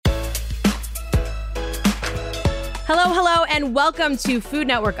Hello, and welcome to Food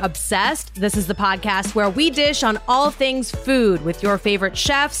Network Obsessed. This is the podcast where we dish on all things food with your favorite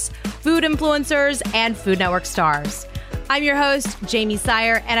chefs, food influencers, and Food Network stars. I'm your host, Jamie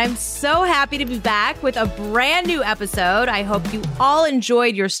Sire, and I'm so happy to be back with a brand new episode. I hope you all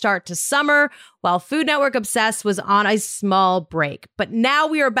enjoyed your start to summer while Food Network Obsessed was on a small break. But now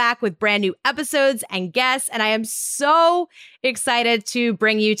we are back with brand new episodes and guests, and I am so excited to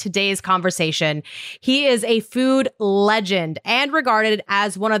bring you today's conversation. He is a food legend and regarded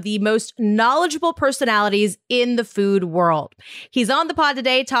as one of the most knowledgeable personalities in the food world. He's on the pod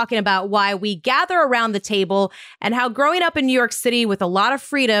today talking about why we gather around the table and how growing up in New York City with a lot of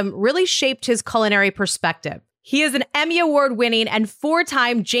freedom really shaped his culinary perspective. He is an Emmy Award-winning and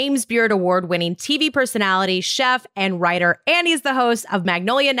 4-time James Beard Award-winning TV personality, chef, and writer, and he's the host of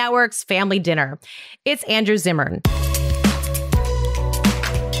Magnolia Network's Family Dinner. It's Andrew Zimmern.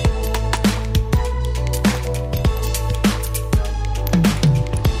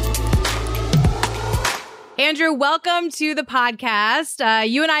 Andrew, welcome to the podcast.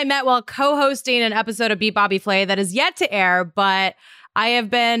 You and I met while co-hosting an episode of Beat Bobby Flay that is yet to air, but I have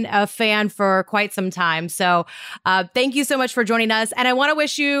been a fan for quite some time. So thank you so much for joining us. And I want to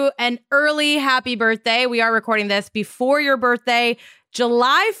wish you an early happy birthday. We are recording this before your birthday,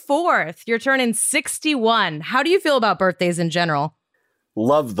 July 4th. You're turning 61. How do you feel about birthdays in general?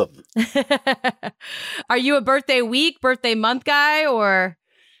 Love them. Are you a birthday week, birthday month guy, or?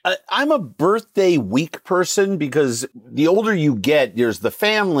 I'm a birthday week person because the older you get, there's the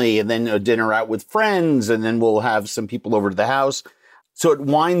family and then a dinner out with friends, and then we'll have some people over to the house. So it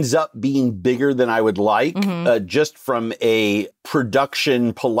winds up being bigger than I would like, just from a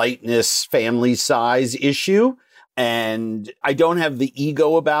production, politeness, family size issue. And I don't have the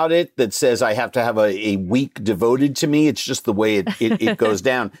ego about it that says I have to have a week devoted to me. It's just the way it goes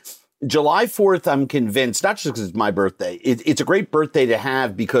down. July 4th, I'm convinced, not just because it's my birthday, it's a great birthday to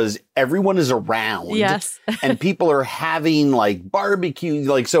have because everyone is around. Yes. And people are having like barbecue.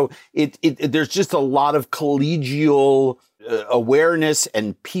 Like, so there's just a lot of collegial awareness,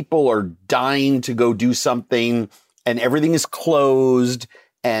 and people are dying to go do something, and everything is closed,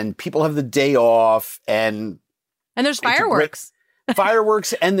 and people have the day off, and there's fireworks.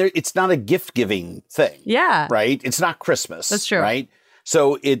 Fireworks, and it's not a gift giving thing. Yeah. Right? It's not Christmas. That's true. Right?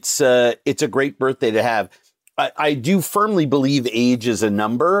 So it's a great birthday to have. I do firmly believe age is a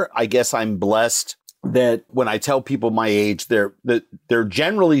number. I guess I'm blessed that when I tell people my age, they're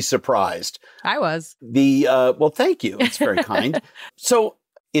generally surprised. I was. Well, thank you. It's very kind. So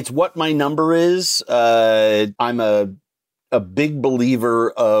it's what my number is. I'm a big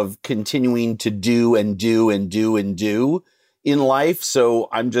believer of continuing to do and do and do and do in life. So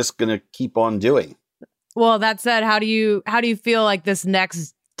I'm just going to keep on doing. Well, that said, how do you feel like this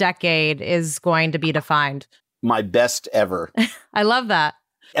next decade is going to be defined? My best ever. I love that.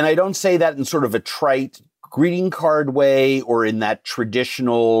 And I don't say that in sort of a trite greeting card way or in that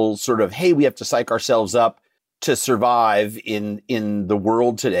traditional sort of, hey, we have to psych ourselves up to survive in the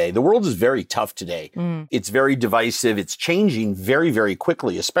world today. The world is very tough today. It's very divisive. It's changing very, very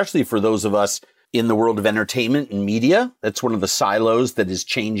quickly, especially for those of us in the world of entertainment and media. That's one of the silos that is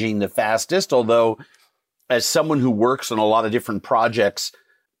changing the fastest. Although, as someone who works on a lot of different projects,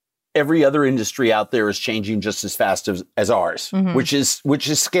 every other industry out there is changing just as fast as ours, which is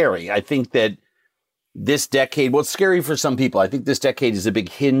scary. I think that this decade, well, it's scary for some people. I think this decade is a big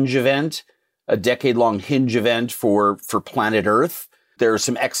hinge event, a decade-long hinge event for planet Earth. There are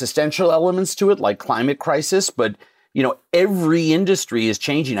some existential elements to it, like climate crisis, but every industry is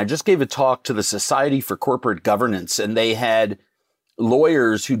changing. I just gave a talk to the Society for Corporate Governance, and they had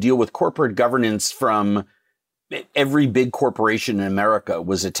lawyers who deal with corporate governance from every big corporation in America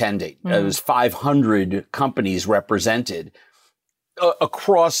was attending. It was 500 companies represented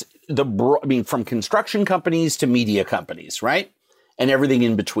across from construction companies to media companies, right? And everything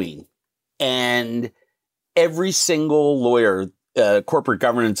in between. And every single lawyer, corporate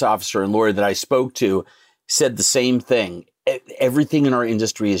governance officer and lawyer that I spoke to said the same thing. Everything in our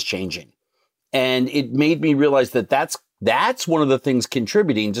industry is changing. And it made me realize that that's one of the things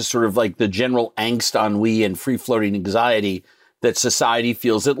contributing to sort of like the general angst, ennui, and free-floating anxiety that society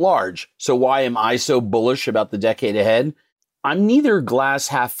feels at large. So why am I so bullish about the decade ahead? I'm neither glass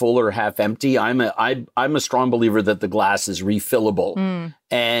half full or half empty. I'm a strong believer that the glass is refillable.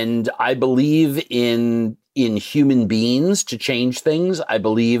 And I believe in human beings to change things. I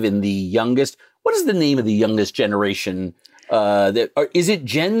believe in the youngest. What is the name of the youngest generation? Is it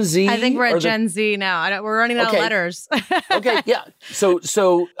Gen Z? I think we're at Gen Z now. We're running out of letters. Okay, yeah.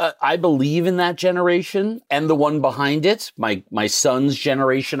 So I believe in that generation and the one behind it. My son's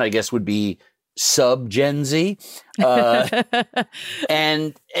generation, I guess, would be sub Gen Z.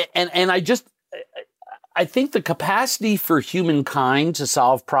 And I think the capacity for humankind to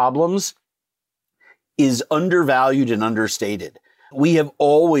solve problems is undervalued and understated. We have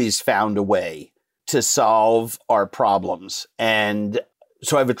always found a way to solve our problems. And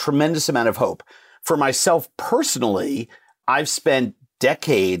so I have a tremendous amount of hope. For myself personally, I've spent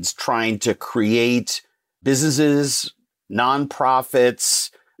decades trying to create businesses,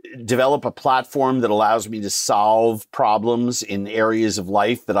 nonprofits, develop a platform that allows me to solve problems in areas of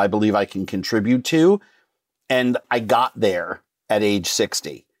life that I believe I can contribute to. And I got there at age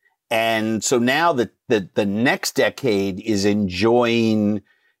 60. And so now the next decade is enjoying,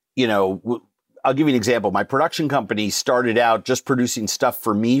 I'll give you an example. My production company started out just producing stuff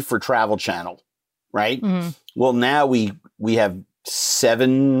for me for Travel Channel, right? Mm-hmm. Well, now we have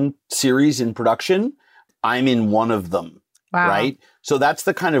 7 series in production. I'm in one of them, wow. Right? So that's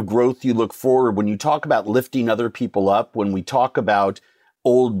the kind of growth you look forward when you talk about lifting other people up, when we talk about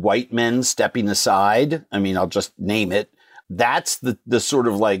old white men stepping aside. I mean, I'll just name it. That's the sort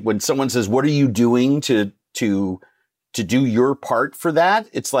of like when someone says, what are you doing to do your part for that?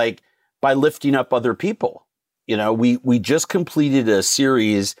 It's like by lifting up other people. We just completed a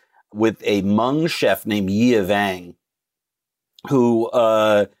series with a Hmong chef named Yia Vang, who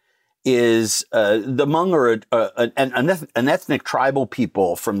is the Hmong are an ethnic tribal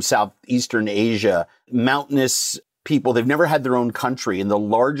people from Southeastern Asia, mountainous people. They've never had their own country. And the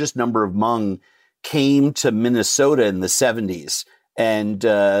largest number of Hmong came to Minnesota in the 70s. And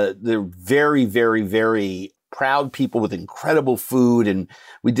they're very, very, very proud people with incredible food. And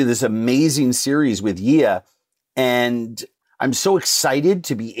we did this amazing series with Yia. And I'm so excited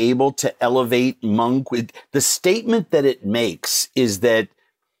to be able to elevate Hmong. The statement that it makes is that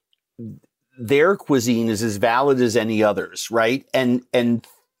their cuisine is as valid as any others, right? And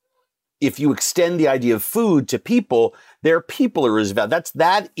if you extend the idea of food to people, their people are as valid.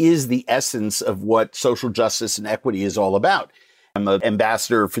 That is the essence of what social justice and equity is all about. I'm an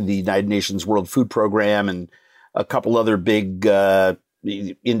ambassador for the United Nations World Food Program and a couple other big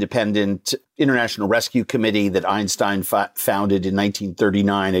independent International Rescue Committee that Einstein founded in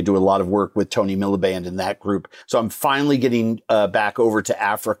 1939. I do a lot of work with Tony Miliband in that group. So I'm finally getting back over to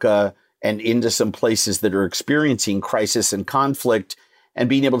Africa and into some places that are experiencing crisis and conflict, and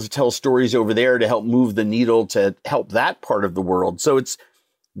being able to tell stories over there to help move the needle to help that part of the world. So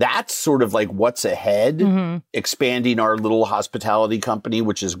that's sort of like what's ahead, mm-hmm. expanding our little hospitality company,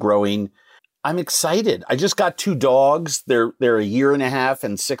 which is growing. I'm excited. I just got 2 dogs. They're a year and a half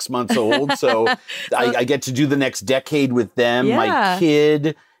and 6 months old. So I get to do the next decade with them. Yeah. My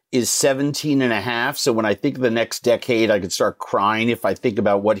kid is 17 and a half. So when I think of the next decade, I could start crying if I think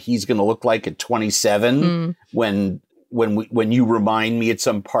about what he's going to look like at 27 when you remind me at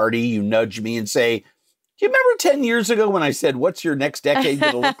some party, you nudge me and say, do you remember 10 years ago when I said, what's your next decade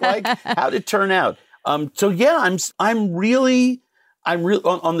going to look like? How'd it turn out? So yeah, I'm really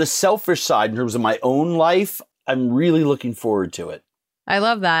on the selfish side in terms of my own life. I'm really looking forward to it. I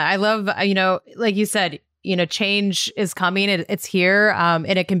love that. I love, like you said, change is coming. It's here, and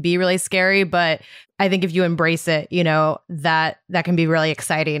it can be really scary, but I think if you embrace it, that can be really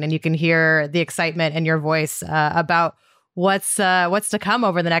exciting, and you can hear the excitement in your voice about what's to come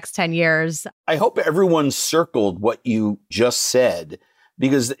over the next 10 years. I hope everyone circled what you just said,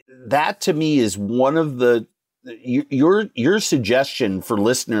 because that to me is one of your suggestion for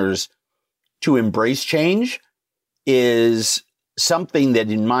listeners to embrace change is something that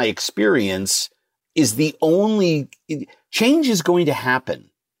in my experience is the only change is going to happen.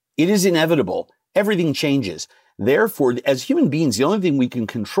 It is inevitable. Everything changes. Therefore, as human beings, the only thing we can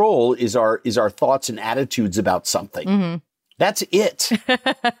control is our thoughts and attitudes about something. Mm-hmm. That's it.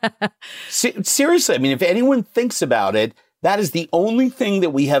 Seriously, I mean, if anyone thinks about it, that is the only thing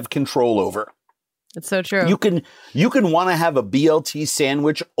that we have control over. It's so true. You can want to have a BLT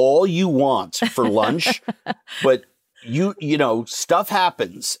sandwich all you want for lunch, but stuff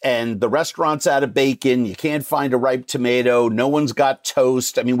happens and the restaurant's out of bacon. You can't find a ripe tomato. No one's got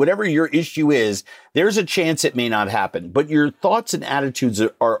toast. I mean, whatever your issue is, there's a chance it may not happen, but your thoughts and attitudes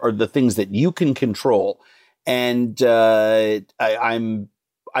are the things that you can control. And,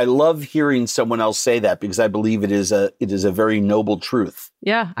 I love hearing someone else say that because I believe it is a very noble truth.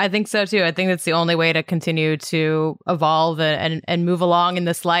 Yeah, I think so too. I think that's the only way to continue to evolve and move along in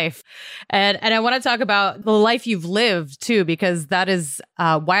this life. And I want to talk about the life you've lived too, because that is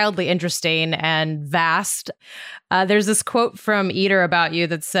wildly interesting and vast. There's this quote from Eater about you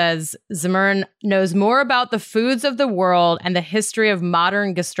that says, Zimern knows more about the foods of the world and the history of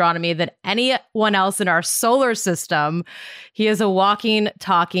modern gastronomy than anyone else in our solar system. He is a walking,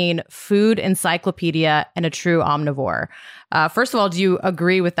 talking talking food encyclopedia and a true omnivore. First of all, do you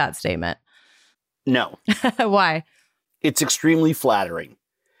agree with that statement? No. Why? It's extremely flattering.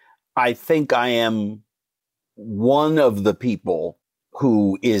 I think I am one of the people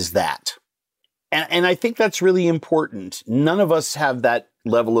who is that. And I think that's really important. None of us have that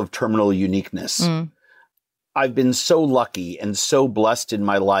level of terminal uniqueness. I've been so lucky and so blessed in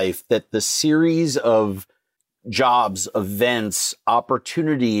my life that the series of jobs, events,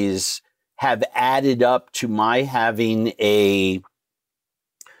 opportunities have added up to my having a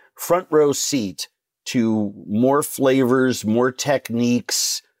front row seat to more flavors, more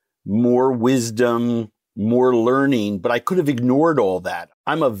techniques, more wisdom, more learning. But I could have ignored all that.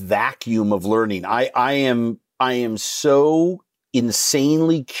 I'm a vacuum of learning. I am so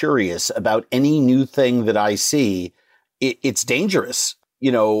insanely curious about any new thing that I see. It's dangerous.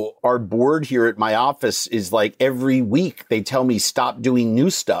 You know, our board here at my office is like every week they tell me stop doing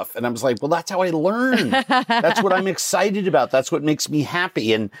new stuff. And I was like, well, that's how I learn. That's what I'm excited about. That's what makes me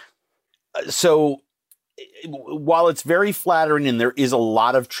happy. And so while it's very flattering and there is a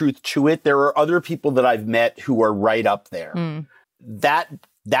lot of truth to it, there are other people that I've met who are right up there.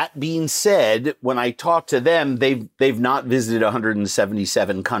 That being said, when I talk to them, they've not visited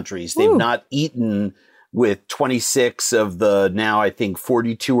 177 countries. They've not eaten with 26 of the now, I think,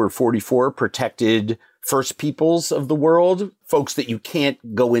 42 or 44 protected First Peoples of the world, folks that you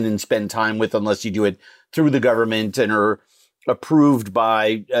can't go in and spend time with unless you do it through the government and are approved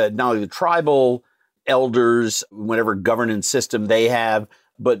by not only the tribal elders, whatever governance system they have,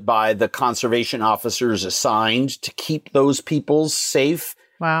 but by the conservation officers assigned to keep those peoples safe.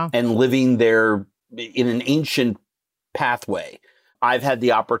 Wow. And living there in an ancient pathway. I've had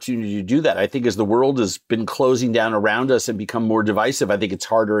the opportunity to do that. I think as the world has been closing down around us and become more divisive, I think it's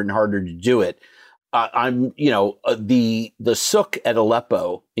harder and harder to do it. The souk at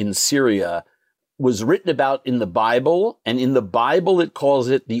Aleppo in Syria was written about in the Bible, and in the Bible it calls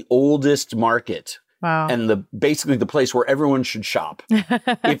it the oldest market. Wow. And basically the place where everyone should shop.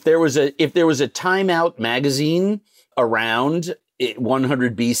 If there was a Time Out magazine around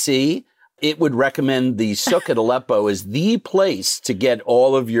 100 BC, it would recommend the souk at Aleppo as the place to get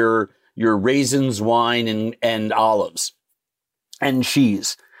all of your raisins, wine, and olives, and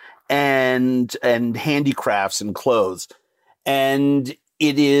cheese, and handicrafts and clothes. And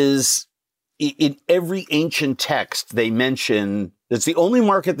it is in every ancient text they mention. It's the only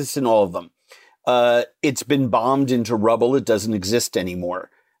market that's in all of them. It's been bombed into rubble. It doesn't exist anymore.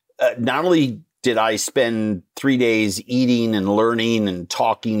 Not only did I spend 3 days eating and learning and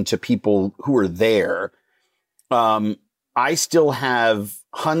talking to people who are there, I still have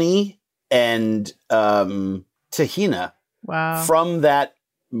honey and tahina from that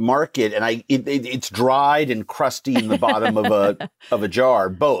market, and it's dried and crusty in the bottom of a jar,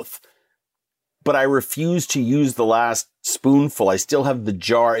 both. But I refuse to use the last spoonful. I still have the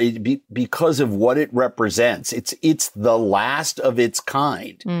jar because of what it represents. It's the last of its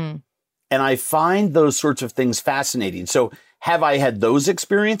kind. And I find those sorts of things fascinating. So have I had those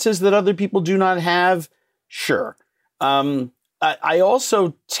experiences that other people do not have? Sure. I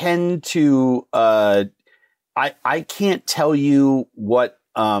also tend to, I can't tell you what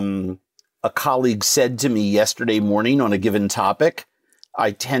a colleague said to me yesterday morning on a given topic.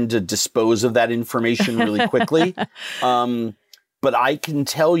 I tend to dispose of that information really quickly. But I can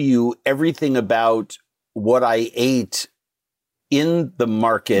tell you everything about what I ate in the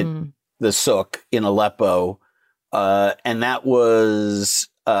market, the souk in Aleppo. And that was,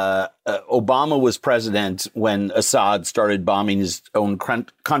 Obama was president when Assad started bombing his own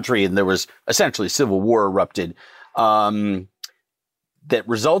country, and there was essentially civil war erupted, that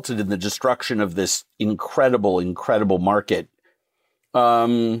resulted in the destruction of this incredible, incredible market.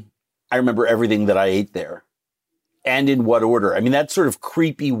 I remember everything that I ate there and in what order. I mean, that sort of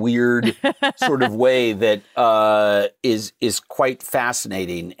creepy, weird sort of way that is quite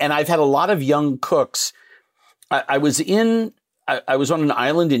fascinating. And I've had a lot of young cooks. I was on an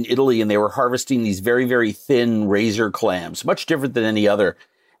island in Italy, and they were harvesting these very, very thin razor clams, much different than any other.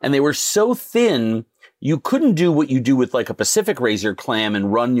 And they were so thin, you couldn't do what you do with like a Pacific razor clam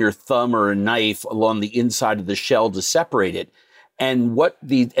and run your thumb or a knife along the inside of the shell to separate it. And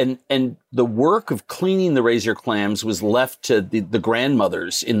the work of cleaning the razor clams was left to the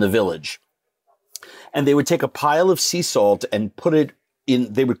grandmothers in the village. And they would take a pile of sea salt and put it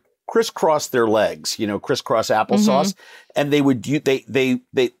in, they would crisscross their legs, crisscross applesauce. And they would, the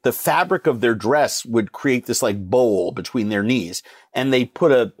fabric of their dress would create this like bowl between their knees. And they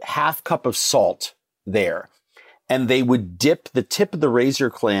put a half cup of salt there. And they would dip the tip of the razor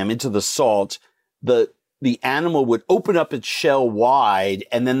clam into the salt. the animal would open up its shell wide,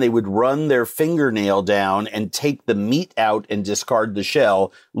 and then they would run their fingernail down and take the meat out and discard the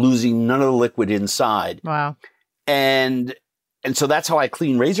shell, losing none of the liquid inside. Wow. And so that's how I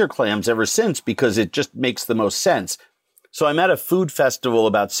clean razor clams ever since, because it just makes the most sense. So I'm at a food festival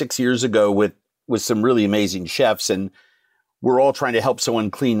about 6 years ago with some really amazing chefs, and we're all trying to help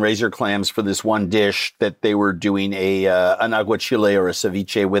someone clean razor clams for this one dish that they were doing an aguachile or a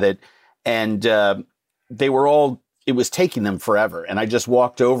ceviche with it. And it was taking them forever. And I just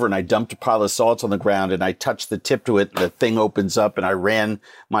walked over and I dumped a pile of salt on the ground and I touched the tip to it. And the thing opens up and I ran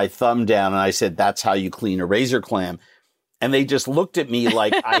my thumb down and I said, "That's how you clean a razor clam." And they just looked at me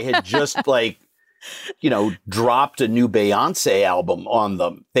like I had just dropped a new Beyonce album on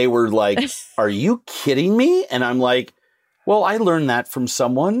them. They were like, "Are you kidding me?" And I'm like, well, I learned that from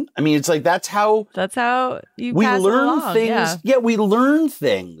someone. I mean, it's like, that's how you we pass it learn along. things. Yeah, we learn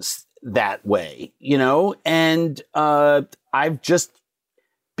things that way, and I've just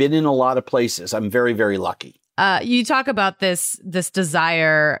been in a lot of places. I'm very, very lucky. You talk about this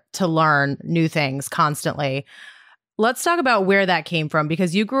desire to learn new things constantly. Let's talk about where that came from,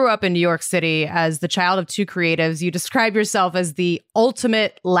 because you grew up in New York City as the child of two creatives. You describe yourself as the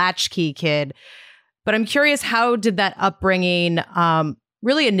ultimate latchkey kid. But I'm curious, how did that upbringing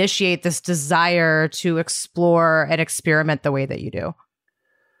really initiate this desire to explore and experiment the way that you do?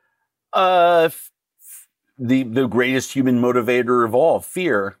 The greatest human motivator of all,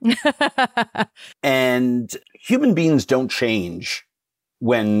 fear. And human beings don't change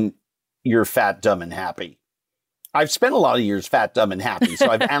when you're fat, dumb, and happy. I've spent a lot of years fat, dumb, and happy, so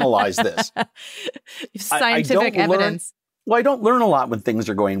I've analyzed this. Scientific evidence. I don't learn a lot when things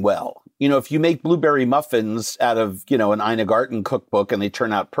are going well. If you make blueberry muffins out of, an Ina Garten cookbook and they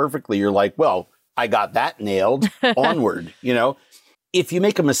turn out perfectly, you're like, well, I got that nailed. Onward, If you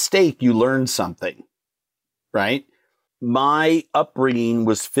make a mistake, you learn something, right? My upbringing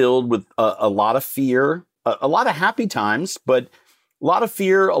was filled with a lot of fear, a lot of happy times, but a lot of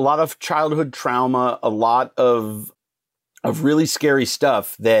fear, a lot of childhood trauma, a lot of really scary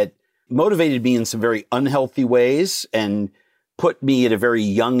stuff that motivated me in some very unhealthy ways and put me at a very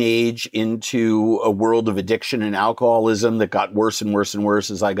young age into a world of addiction and alcoholism that got worse and worse and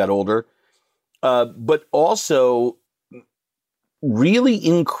worse as I got older. But also really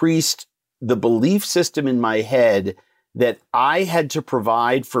increased the belief system in my head that I had to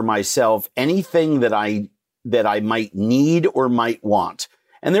provide for myself anything that I might need or might want.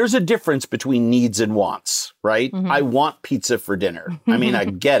 And there's a difference between needs and wants, right? Mm-hmm. I want pizza for dinner. I mean, I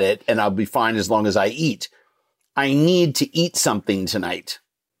get it, and I'll be fine as long as I eat. I need to eat something tonight,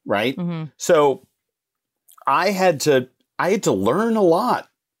 right? Mm-hmm. So I had to learn a lot.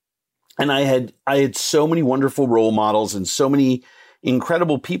 And I had so many wonderful role models and so many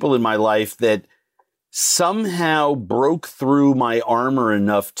incredible people in my life that somehow broke through my armor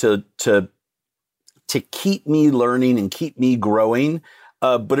enough to keep me learning and keep me growing.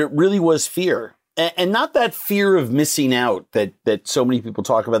 But it really was fear. And not that fear of missing out that so many people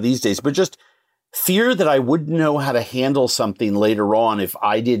talk about these days, but just fear that I wouldn't know how to handle something later on if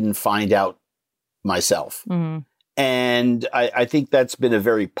I didn't find out myself. Mm-hmm. And I think that's been a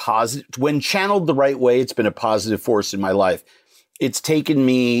very positive, when channeled the right way, it's been a positive force in my life. It's taken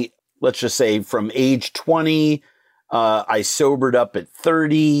me, let's just say, from age 20, I sobered up at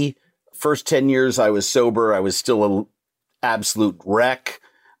 30. First 10 years I was sober, I was still an absolute wreck.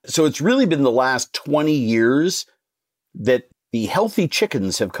 So it's really been the last 20 years that the healthy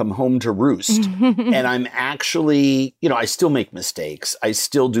chickens have come home to roost. And I'm actually, I still make mistakes. I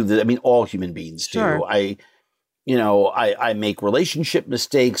still do that. I mean, all human beings do. Sure. I make relationship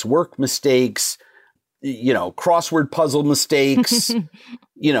mistakes, work mistakes, crossword puzzle mistakes,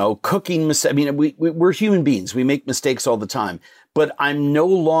 cooking mistakes. I mean, we're human beings. We make mistakes all the time. But I'm no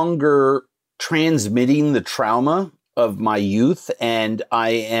longer transmitting the trauma of my youth, and I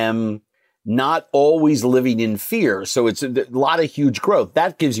am not always living in fear. So it's a lot of huge growth.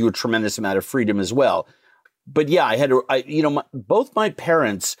 That gives you a tremendous amount of freedom as well. But yeah, both my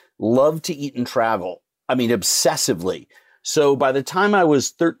parents loved to eat and travel. I mean, obsessively. So by the time I was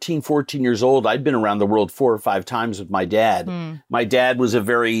 13, 14 years old, I'd been around the world 4 or 5 times with my dad. Mm. My dad was a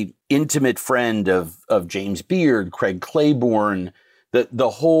very intimate friend of James Beard, Craig Claiborne, the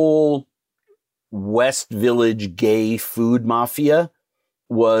whole West Village gay food mafia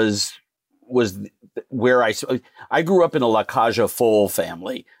was where I grew up in a La Cage aux Folles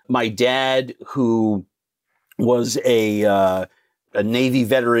family. My dad, who was a Navy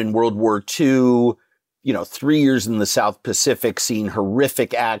veteran, World War II, 3 years in the South Pacific, seeing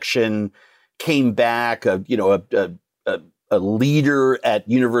horrific action, came back, a a leader at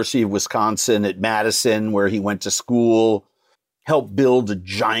University of Wisconsin at Madison, where he went to school, helped build a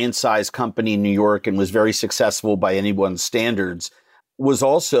giant-sized company in New York and was very successful by anyone's standards, was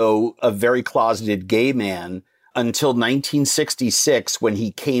also a very closeted gay man until 1966 when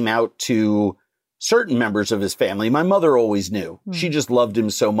he came out to certain members of his family. My mother always knew. She just loved him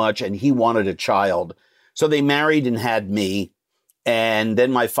so much, and he wanted a child. So they married and had me. And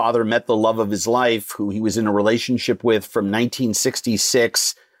then my father met the love of his life, who he was in a relationship with from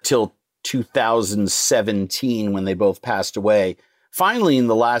 1966 till 2017 when they both passed away. Finally, in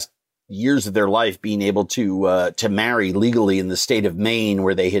the last years of their life, being able to marry legally in the state of Maine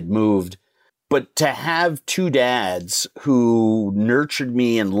where they had moved. But to have two dads who nurtured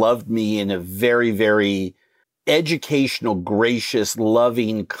me and loved me in a very, very educational, gracious,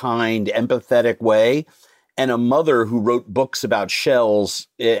 loving, kind, empathetic way, and a mother who wrote books about shells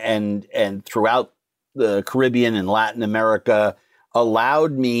and throughout the Caribbean and Latin America,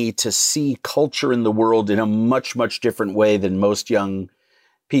 allowed me to see culture in the world in a much, much different way than most young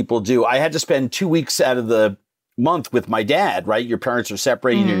people do. I had to spend 2 weeks out of the month with my dad, right? Your parents are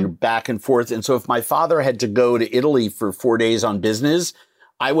separated and you're back and forth. And so if my father had to go to Italy for 4 days on business,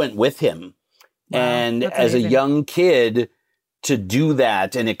 I went with him. Wow, and as amazing. A young kid, to do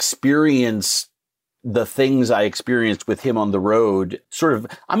that and experience the things I experienced with him on the road,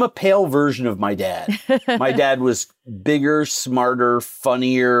 I'm a pale version of my dad. My dad was bigger, smarter,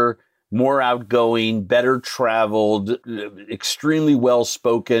 funnier, more outgoing, better traveled, extremely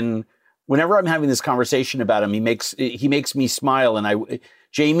well-spoken. Whenever I'm having this conversation about him, he makes me smile. And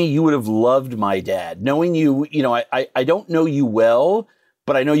Jamie, you would have loved my dad. Knowing you, I don't know you well,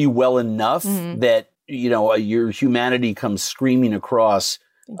 but I know you well enough that, your humanity comes screaming across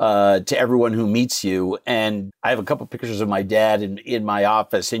to everyone who meets you. And I have a couple pictures of my dad in my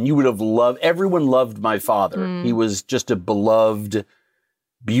office, and you would have everyone loved my father. He was just a beloved,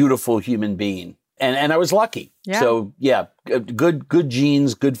 beautiful human being. And I was lucky. Yeah. So yeah, good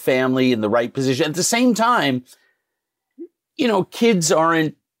genes, good family in the right position. At the same time, kids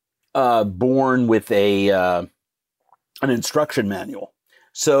aren't born with an instruction manual.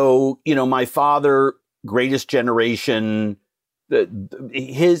 So, my father, greatest generation,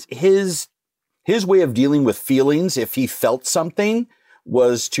 his way of dealing with feelings, if he felt something,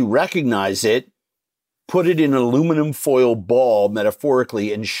 was to recognize it, put it in an aluminum foil ball,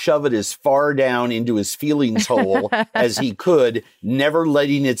 metaphorically, and shove it as far down into his feelings hole as he could, never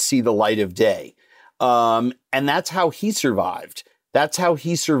letting it see the light of day. And that's how he survived. That's how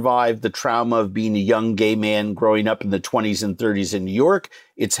he survived the trauma of being a young gay man growing up in the 20s and 30s in New York.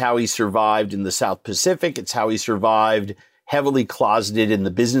 It's how he survived in the South Pacific. It's how he survived heavily closeted in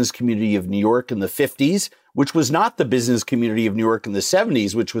the business community of New York in the 50s, which was not the business community of New York in the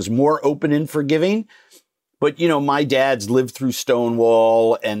 70s, which was more open and forgiving. But, my dad's lived through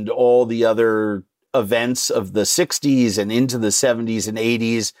Stonewall and all the other events of the 60s and into the 70s and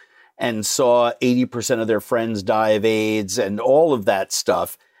 80s and saw 80% of their friends die of AIDS and all of that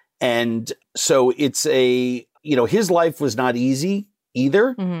stuff. And so it's his life was not easy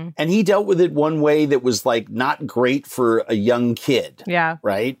either. And he dealt with it one way that was not great for a young kid. Yeah.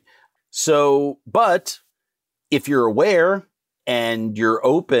 Right. So, but if you're aware and you're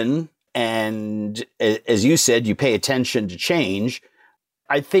open, and as you said, you pay attention to change.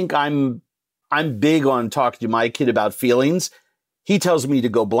 I think I'm big on talking to my kid about feelings. He tells me to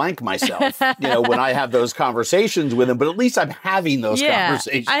go blank myself, when I have those conversations with him, but at least I'm having those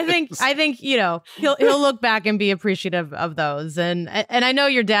conversations. I think, he'll look back and be appreciative of those. And I know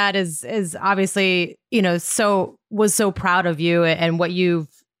your dad is obviously, was so proud of you and what you've,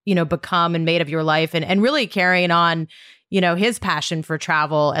 become and made of your life and really carrying on, his passion for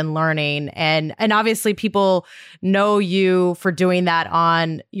travel and learning. And obviously people know you for doing that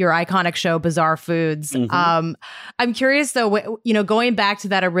on your iconic show, Bizarre Foods. I'm curious though, going back to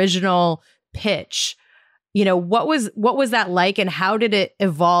that original pitch, what was that like and how did it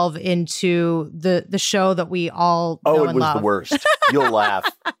evolve into the show that we all know and love? The worst. You'll laugh.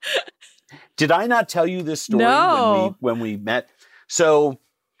 Did I not tell you this story when we met? So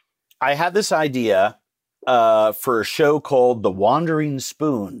I had this idea for a show called The Wandering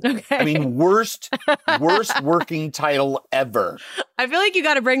Spoon. Okay. I mean, worst working title ever. I feel like you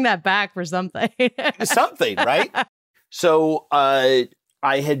got to bring that back for something. Something, right? So I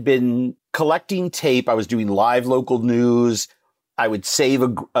had been collecting tape. I was doing live local news. I would save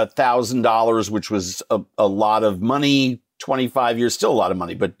 $1,000, which was a lot of money. 25 years, still a lot of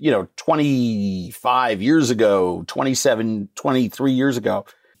money, but 25 years ago, 27, 23 years ago,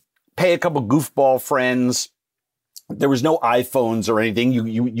 pay a couple goofball friends. There was no iPhones or anything.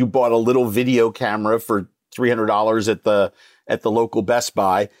 You bought a little video camera for $300 at the local Best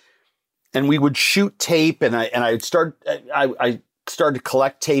Buy. And we would shoot tape, and I started to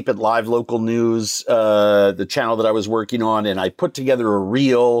collect tape at Live Local News, the channel that I was working on, and I put together a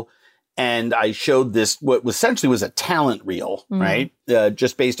reel, and I showed this, what essentially was a talent reel, right?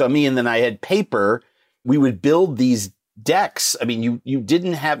 Just based on me. And then I had paper. We would build these decks. I mean, you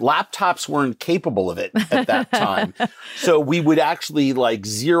didn't have, laptops weren't capable of it at that time. So we would actually like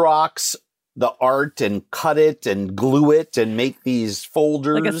Xerox the art and cut it and glue it and make these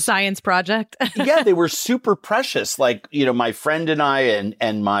folders. Like a science project. Yeah, they were super precious. Like, my friend and I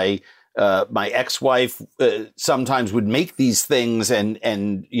and my ex-wife sometimes would make these things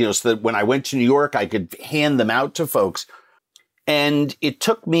and so that when I went to New York, I could hand them out to folks. And it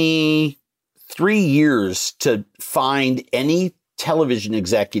took me 3 years to find any television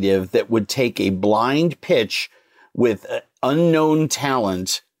executive that would take a blind pitch with unknown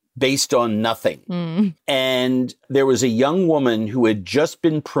talent based on nothing. And there was a young woman who had just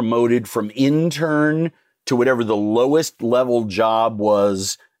been promoted from intern to whatever the lowest level job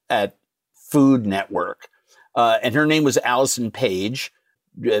was at Food Network. And her name was Allison Page,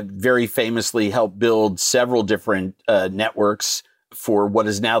 very famously helped build several different networks for what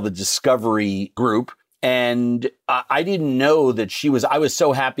is now the Discovery Group. And I didn't know that I was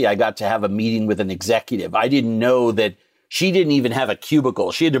so happy I got to have a meeting with an executive. I didn't know that she didn't even have a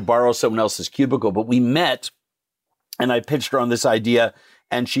cubicle. She had to borrow someone else's cubicle, but we met and I pitched her on this idea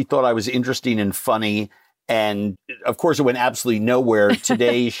and she thought I was interesting and funny. And of course it went absolutely nowhere.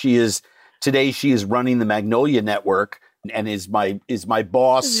 Today she is running the Magnolia Network and is my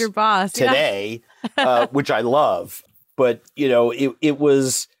boss. Is your boss today, which I love. But, it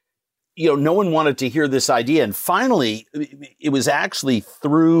was, no one wanted to hear this idea. And finally, it was actually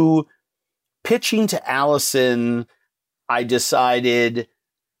through pitching to Allison, I decided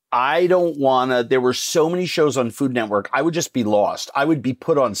I don't want to. There were so many shows on Food Network. I would just be lost. I would be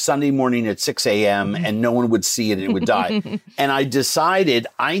put on Sunday morning at 6 a.m. and no one would see it and it would die. And I decided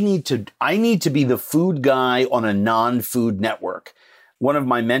I need to be the food guy on a non-food network. One of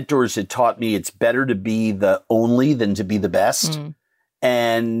my mentors had taught me it's better to be the only than to be the best.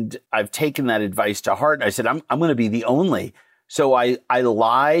 And I've taken that advice to heart. And I said, I'm going to be the only. So I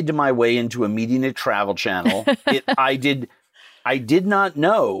lied my way into a meeting at Travel Channel. I did not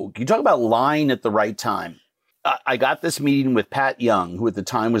know. You talk about lying at the right time. I got this meeting with Pat Young, who at the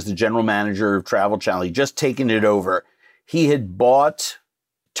time was the general manager of Travel Channel. He'd just taken it over. He had bought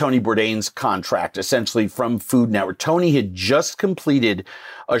Tony Bourdain's contract, essentially, from Food Network. Tony had just completed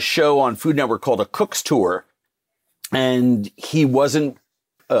a show on Food Network called A Cook's Tour, and he wasn't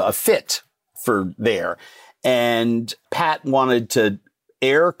a fit for there. And Pat wanted to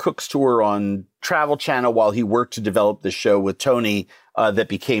air Cook's Tour on Travel Channel while he worked to develop the show with Tony that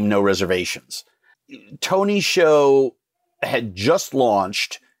became No Reservations. Tony's show had just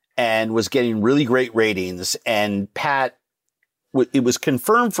launched and was getting really great ratings. And Pat, it was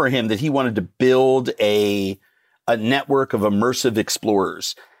confirmed for him that he wanted to build a network of immersive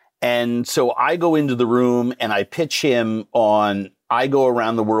explorers. And so I go into the room and I pitch him on, I go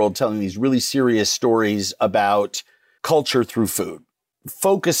around the world telling these really serious stories about culture through food,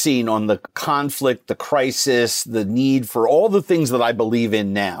 focusing on the conflict, the crisis, the need for all the things that I believe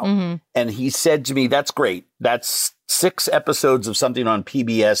in now. And he said to me, that's great. That's 6 episodes of something on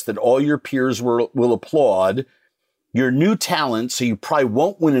PBS that all your peers will applaud. You're new talent, so you probably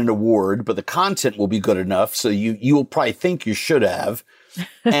won't win an award, but the content will be good enough. So you'll probably think you should have.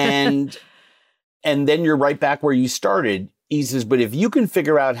 And then you're right back where you started. He says, but if you can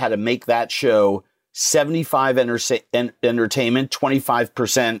figure out how to make that show 75 entertainment,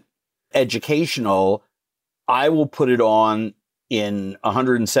 25% educational, I will put it on in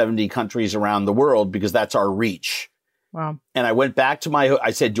 170 countries around the world because that's our reach. Wow. And I went back to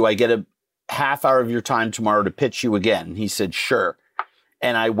I said, do I get a half hour of your time tomorrow to pitch you again? He said, sure.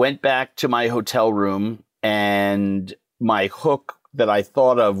 And I went back to my hotel room and my hook that I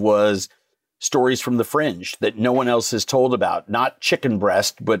thought of was stories from the fringe that no one else has told about. Not chicken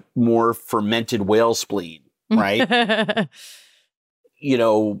breast, but more fermented whale spleen, right?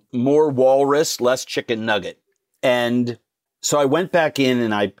 More walrus, less chicken nugget. And so I went back in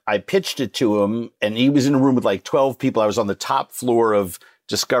and I pitched it to him, and he was in a room with like 12 people. I was on the top floor of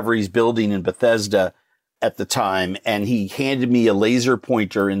Discovery's building in Bethesda at the time, and he handed me a laser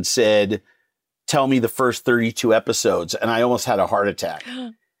pointer and said, tell me the first 32 episodes. And I almost had a heart attack.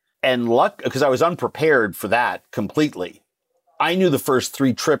 And because I was unprepared for that completely. I knew the first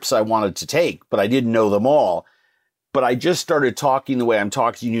 3 trips I wanted to take, but I didn't know them all. But I just started talking the way I'm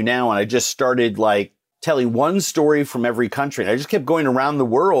talking to you now. And I just started like telling one story from every country. And I just kept going around the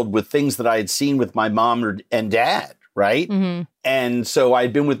world with things that I had seen with my mom and dad, right? Mm-hmm. And so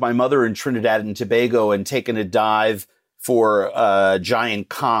I'd been with my mother in Trinidad and Tobago and taken a dive for a giant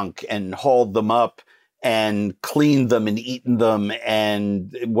conch and hauled them up and cleaned them and eaten them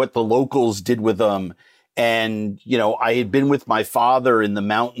and what the locals did with them. And, you know, I had been with my father in the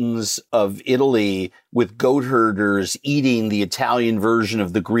mountains of Italy with goat herders eating the Italian version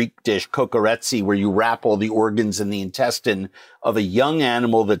of the Greek dish coccoretzi, where you wrap all the organs in the intestine of a young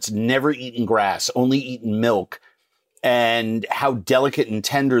animal that's never eaten grass, only eaten milk, and how delicate and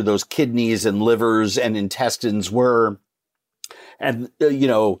tender those kidneys and livers and intestines were. And, you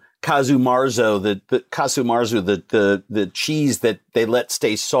know, casu marzo, the cheese that they let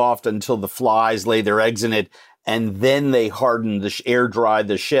stay soft until the flies lay their eggs in it, and then they harden air dry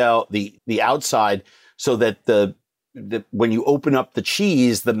the shell, the outside, so that when you open up the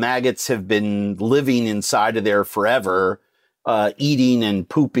cheese, the maggots have been living inside of there forever, eating and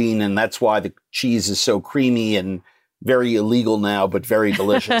pooping, and that's why the cheese is so creamy and very illegal now, but very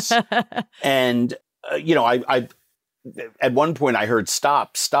delicious. And you know, I at one point I heard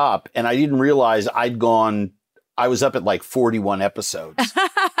stop, and I didn't realize I was up at like 41 episodes.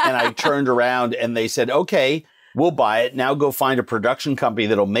 And I turned around and they said, okay, we'll buy it. Now go find a production company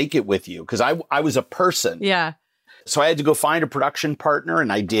that'll make it with you. Cause I was a person. Yeah. So I had to go find a production partner,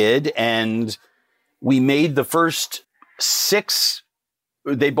 and I did. And we made the first 6.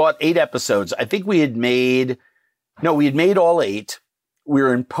 They bought 8 episodes. I think we had made all 8. We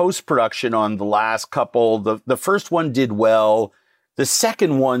were in post-production on the last couple. The first one did well. The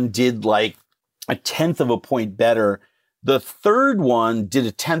second one did like 1/10 of a point better. The third one did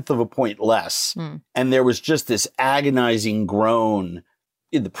 1/10 of a point less. And there was just this agonizing groan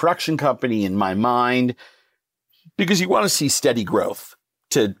in the production company, in my mind, because you want to see steady growth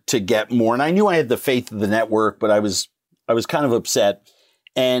to get more. And I knew I had the faith of the network, but I was kind of upset.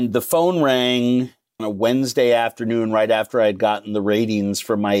 And the phone rang on a Wednesday afternoon, right after I had gotten the ratings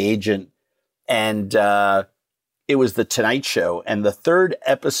from my agent. And it was The Tonight Show. And the third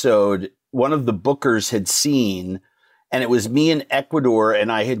episode, one of the bookers had seen, and it was me in Ecuador,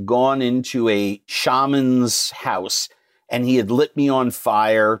 and I had gone into a shaman's house, and he had lit me on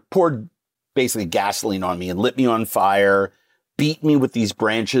fire, poured basically gasoline on me and lit me on fire, beat me with these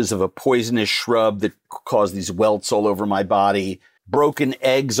branches of a poisonous shrub that caused these welts all over my body, broken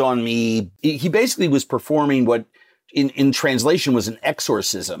eggs on me. He basically was performing what in translation was an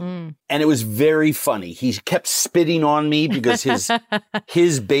exorcism. And it was very funny. He kept spitting on me because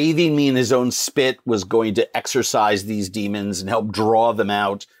his bathing me in his own spit was going to exorcise these demons and help draw them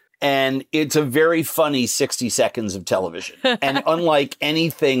out. And it's a very funny 60 seconds of television. And unlike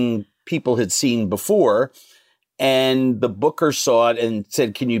anything people had seen before, and the booker saw it and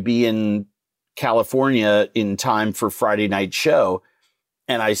said, can you be in California in time for Friday night show?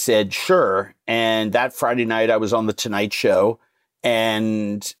 And I said, sure. And that Friday night I was on The Tonight Show,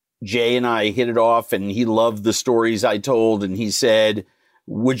 and Jay and I hit it off, and he loved the stories I told. And he said,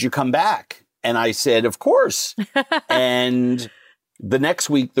 would you come back? And I said, of course. And the next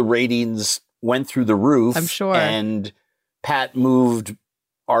week, the ratings went through the roof. I'm sure. And Pat moved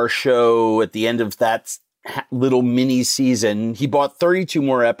our show at the end of that little mini season. He bought 32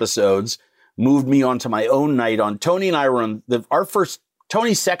 more episodes, moved me onto my own night on. Tony and I were on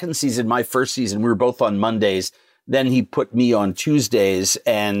Tony's second season, my first season. We were both on Mondays. Then he put me on Tuesdays,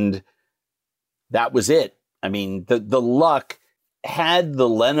 and that was it. I mean, the luck, had the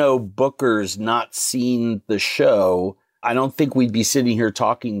Leno bookers not seen the show, I don't think we'd be sitting here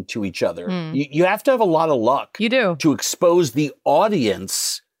talking to each other. You have to have a lot of luck. You do. To expose the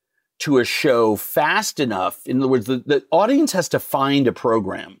audience to a show fast enough. In other words, the audience has to find a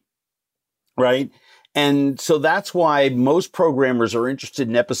program, right? And so that's why most programmers are interested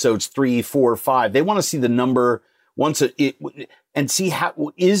in episodes 3, 4, 5. They want to see the number and see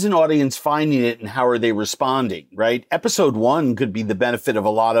how is an audience finding it and how are they responding, right? Episode 1 could be the benefit of a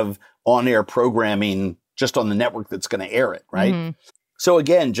lot of on-air programming just on the network that's going to air it, right? So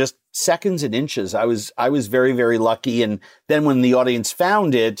again, just seconds and inches. I was very, very lucky. And then when the audience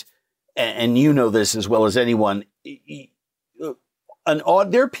found it, and you know this as well as anyone, there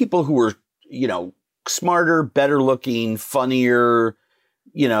are people who are, smarter, better looking, funnier,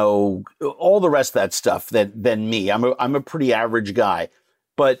 all the rest of that stuff than me. I'm a pretty average guy,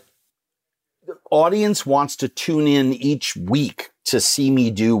 but the audience wants to tune in each week to see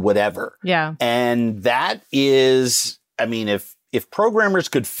me do whatever. Yeah. And that is, if programmers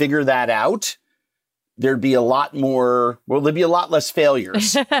could figure that out, there'd be a lot less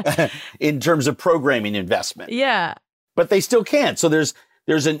failures in terms of programming investment. Yeah. But they still can't. So there's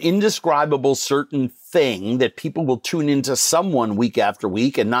there's an indescribable certain thing that people will tune into someone week after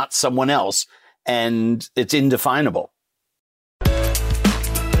week and not someone else. And it's indefinable.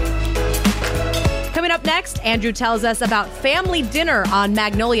 Coming up next, Andrew tells us about family dinner on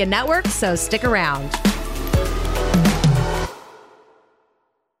Magnolia Network, so stick around.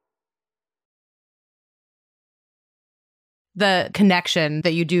 The connection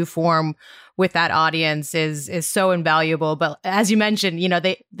that you do form with that audience is so invaluable. But as you mentioned,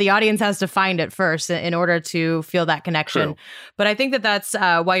 the audience has to find it first in order to feel that connection. True. But I think that's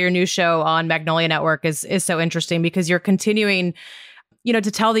why your new show on Magnolia Network is so interesting, because you're continuing to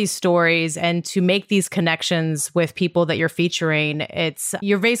tell these stories and to make these connections with people that you're featuring.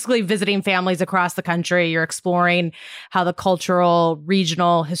 You're basically visiting families across the country. You're exploring how the cultural,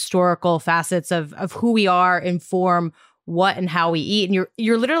 regional, historical facets of who we are inform what and how we eat. And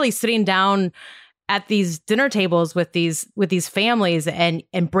you're literally sitting down at these dinner tables with these families and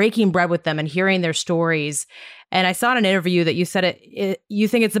breaking bread with them and hearing their stories. And I saw in an interview that you said you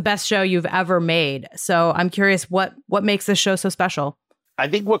think it's the best show you've ever made. So I'm curious, what makes this show so special? I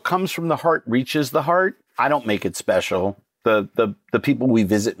think what comes from the heart reaches the heart. I don't make it special. The people we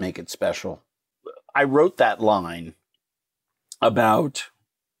visit make it special. I wrote that line about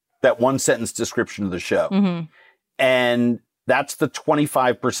that one sentence description of the show. Mm-hmm. And that's the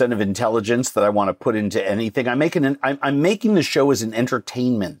 25% of intelligence that I want to put into anything. I'm making the show as an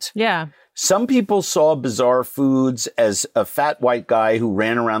entertainment. Yeah. Some people saw Bizarre Foods as a fat white guy who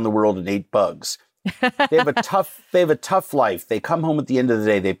ran around the world and ate bugs. They have a tough life. They come home at the end of the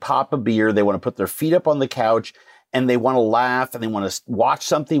day, they pop a beer, they want to put their feet up on the couch, and they want to laugh, and they want to watch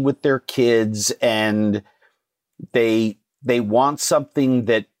something with their kids, and they want something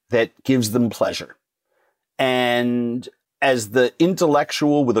that gives them pleasure. And as the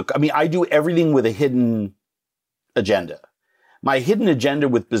intellectual I do everything with a hidden agenda. My hidden agenda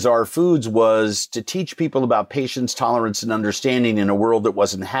with Bizarre Foods was to teach people about patience, tolerance, and understanding in a world that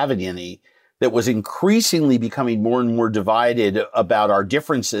wasn't having any, that was increasingly becoming more and more divided about our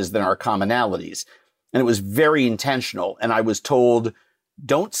differences than our commonalities. And it was very intentional. And I was told,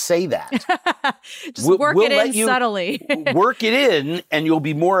 don't say that. Just work it in subtly. Work it in, and you'll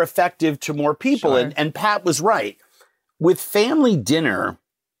be more effective to more people. Sure. And Pat was right. With family dinner,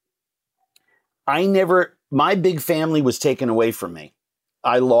 my big family was taken away from me.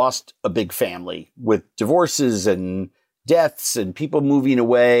 I lost a big family with divorces and deaths and people moving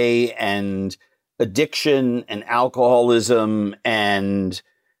away and addiction and alcoholism and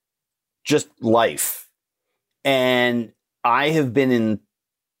just life. And I have been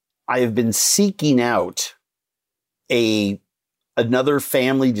seeking out another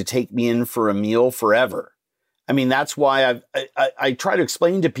family to take me in for a meal forever. I mean, that's why I try to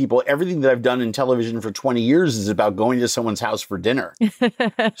explain to people everything that I've done in television for 20 years is about going to someone's house for dinner.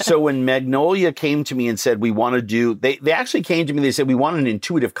 So when Magnolia came to me and said, they actually came to me, they said, we want an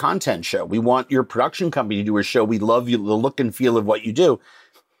intuitive content show. We want your production company to do a show. We love you, the look and feel of what you do.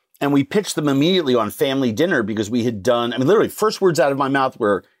 And we pitched them immediately on Family Dinner because we had done, literally first words out of my mouth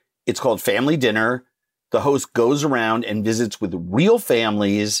were, it's called Family Dinner. The host goes around and visits with real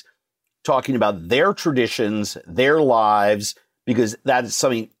families, talking about their traditions, their lives, because that is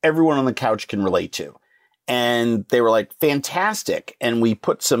something everyone on the couch can relate to. And they were like, fantastic. And we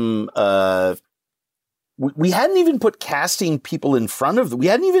put some, we hadn't even put casting people in front of them. We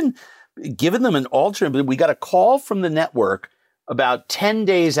hadn't even given them an alternate, but we got a call from the network about 10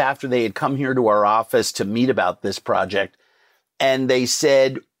 days after they had come here to our office to meet about this project. And they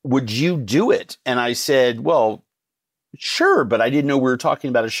said, would you do it? And I said, well, sure, but I didn't know we were talking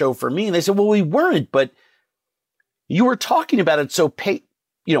about a show for me. And they said, well, we weren't, but you were talking about it so,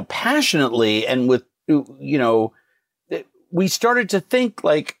 passionately. And with, we started to think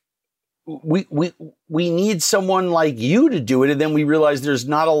like, we need someone like you to do it. And then we realized there's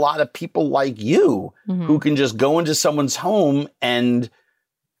not a lot of people like you who can just go into someone's home and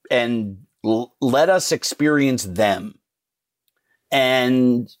let us experience them.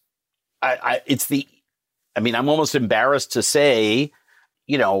 And I'm almost embarrassed to say,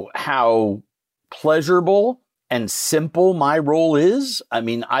 how pleasurable and simple my role is.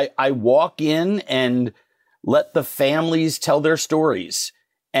 I walk in and let the families tell their stories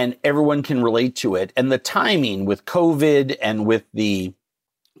and everyone can relate to it. And the timing with COVID and with the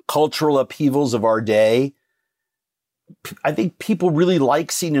cultural upheavals of our day, I think people really like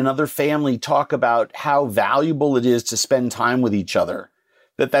seeing another family talk about how valuable it is to spend time with each other.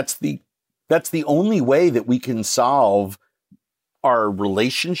 That's the only way that we can solve our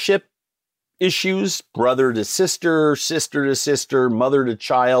relationship issues, brother to sister, sister to sister, mother to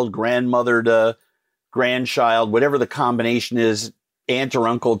child, grandmother to grandchild, whatever the combination is, aunt or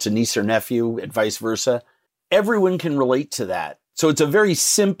uncle to niece or nephew and vice versa. Everyone can relate to that. So it's a very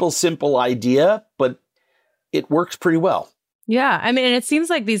simple idea, but it works pretty well. Yeah. I mean, and it seems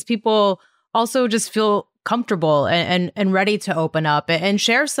like these people also just feel comfortable and ready to open up and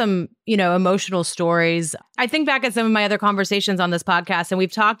share some, emotional stories. I think back at some of my other conversations on this podcast, and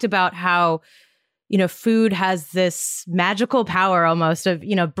we've talked about how, food has this magical power almost of,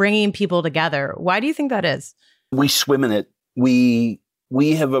 bringing people together. Why do you think that is? We swim in it. We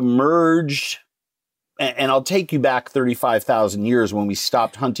have emerged, and I'll take you back 35,000 years when we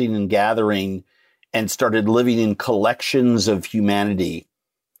stopped hunting and gathering and started living in collections of humanity.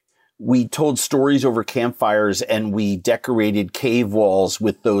 We told stories over campfires and we decorated cave walls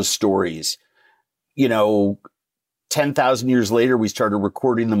with those stories. 10,000 years later, we started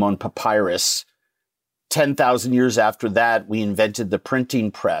recording them on papyrus. 10,000 years after that, we invented the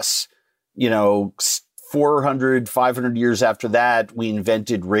printing press. 400, 500 years after that, we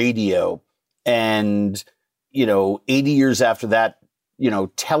invented radio. And, 80 years after that,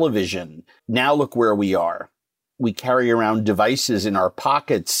 television. Now look where we are. We carry around devices in our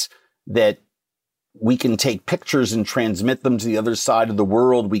pockets that we can take pictures and transmit them to the other side of the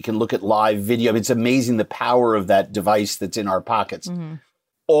world. We can look at live video. It's amazing the power of that device that's in our pockets. Mm-hmm.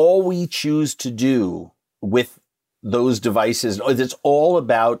 All we choose to do with those devices, it's all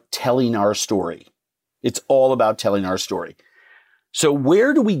about telling our story. It's all about telling our story. So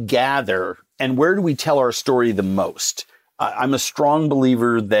where do we gather and where do we tell our story the most? I'm a strong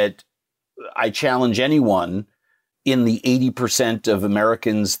believer that I challenge anyone in the 80% of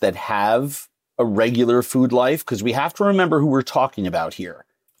Americans that have a regular food life, because we have to remember who we're talking about here.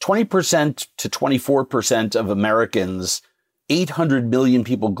 20% to 24% of Americans, 800 million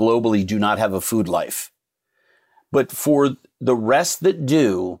people globally, do not have a food life. But for the rest that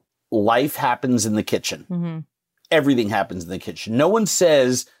do, life happens in the kitchen. Mm-hmm. Everything happens in the kitchen. No one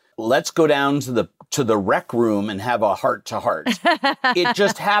says, let's go down to the rec room and have a heart-to-heart. It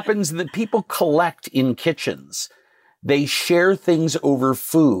just happens that people collect in kitchens. They share things over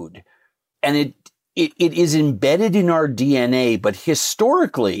food. And it is embedded in our DNA. But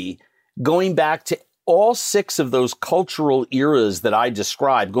historically, going back to all 6 of those cultural eras that I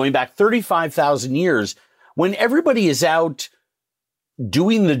described, going back 35,000 years, when everybody is out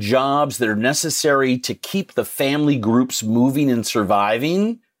doing the jobs that are necessary to keep the family groups moving and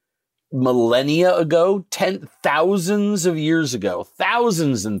surviving, millennia ago, thousands of years ago,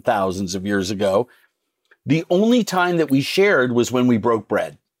 thousands and thousands of years ago, the only time that we shared was when we broke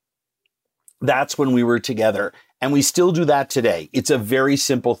bread. That's when we were together. And we still do that today. It's a very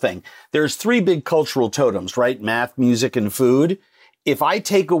simple thing. There's 3 big cultural totems, right? Math, music, and food. If I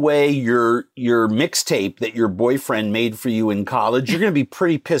take away your mixtape that your boyfriend made for you in college, you're going to be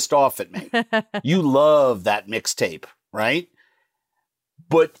pretty pissed off at me. You love that mixtape, right?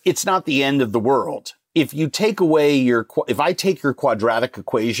 But it's not the end of the world. If you take away if I take your quadratic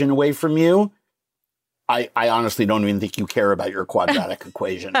equation away from you, I honestly don't even think you care about your quadratic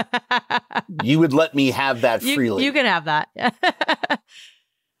equation. You would let me have that freely. You can have that.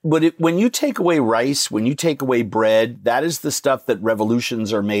 But when you take away rice, when you take away bread, that is the stuff that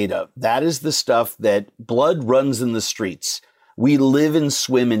revolutions are made of. That is the stuff that blood runs in the streets. We live and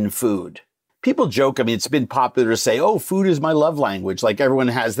swim in food. People joke, it's been popular to say, oh, food is my love language. Like everyone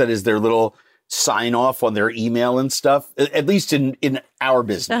has that as their little sign off on their email and stuff, at least in our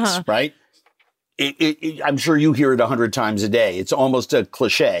business, right? I'm sure you hear it 100 times a day. It's almost a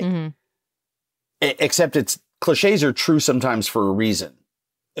cliche, mm-hmm. Except cliches are true sometimes for a reason.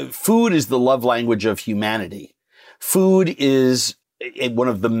 Food is the love language of humanity. Food is one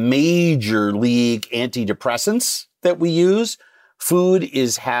of the major league antidepressants that we use. Food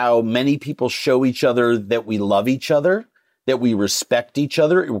is how many people show each other that we love each other, that we respect each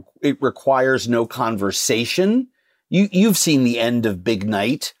other. It requires no conversation. You've seen the end of Big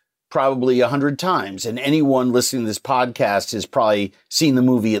Night probably 100 times, and anyone listening to this podcast has probably seen the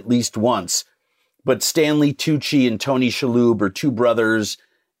movie at least once. But Stanley Tucci and Tony Shalhoub are 2 brothers,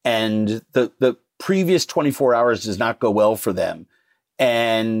 and the previous 24 hours does not go well for them.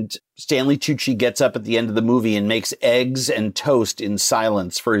 And Stanley Tucci gets up at the end of the movie and makes eggs and toast in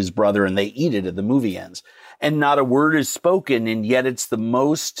silence for his brother, and they eat it at the movie ends. And not a word is spoken, and yet it's the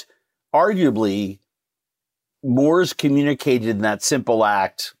most, arguably, more is communicated in that simple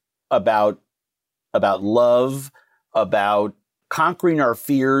act about love, about conquering our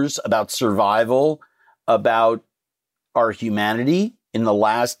fears, about survival, about our humanity in the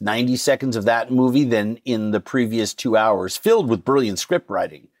last 90 seconds of that movie than in the previous 2 hours, filled with brilliant script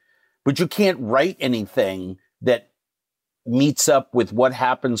writing. But you can't write anything that meets up with what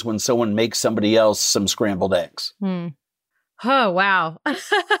happens when someone makes somebody else some scrambled eggs. Oh, wow.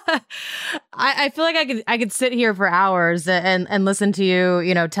 I feel like I could sit here for hours and listen to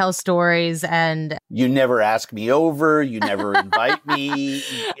you, tell stories and you never ask me over. You never invite me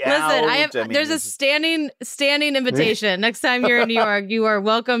listen, there's a standing invitation. Next time you're in New York, you are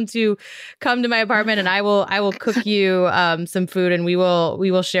welcome to come to my apartment and I will cook you some food and we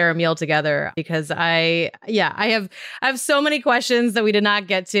will share a meal together because I have so many questions that we did not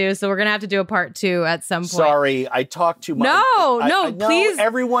get to. So we're going to have to do a part 2 at some point. Sorry, I talked too much. No, please.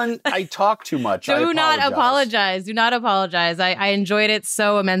 Everyone, I talk too much. Do not apologize. Do not apologize. I enjoyed it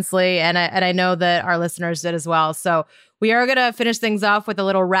so immensely, and I know that our listeners did as well. So we are going to finish things off with a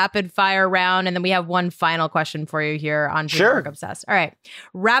little rapid fire round, and then we have one final question for you here on Food Network Obsessed. All right.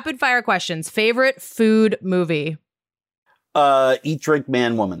 Rapid fire questions. Favorite food movie? Eat, Drink,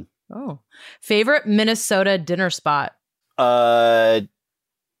 Man, Woman. Oh. Favorite Minnesota dinner spot?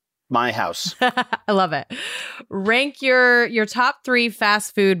 My house. I love it. Rank your top 3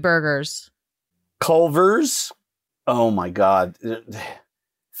 fast food burgers. Culver's. Oh my God.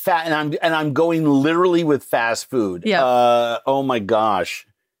 And I'm going literally with fast food. Yeah. Oh my gosh.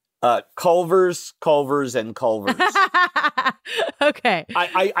 Culver's, and Culver's. Okay.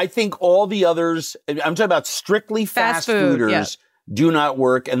 I think all the others, I'm talking about strictly fast fooders. Yeah. Do not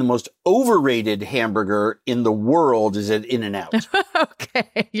work, and the most overrated hamburger in the world is at In-N-Out.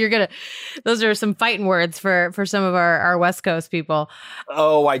 Okay, those are some fighting words for some of our West Coast people.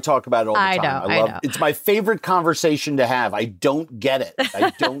 Oh, I talk about it all the time. I know. It's my favorite conversation to have. I don't get it.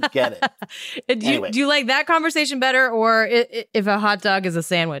 Do you like that conversation better, or if a hot dog is a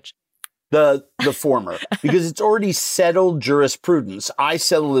sandwich? The former, because it's already settled jurisprudence. I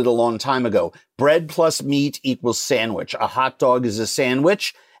settled it a long time ago. Bread plus meat equals sandwich. A hot dog is a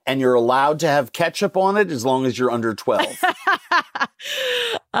sandwich, and you're allowed to have ketchup on it as long as you're under 12.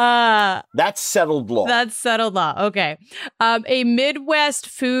 That's settled law. That's settled law. Okay. A Midwest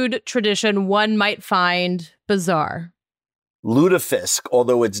food tradition one might find bizarre. Lutefisk,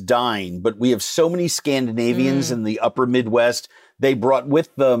 although it's dying, but we have so many Scandinavians in the upper Midwest. They brought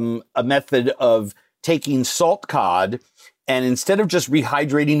with them a method of taking salt cod and instead of just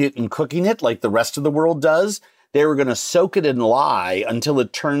rehydrating it and cooking it like the rest of the world does, they were going to soak it in lye until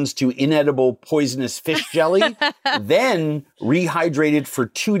it turns to inedible poisonous fish jelly, then rehydrate it for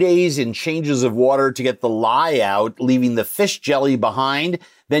 2 days in changes of water to get the lye out, leaving the fish jelly behind.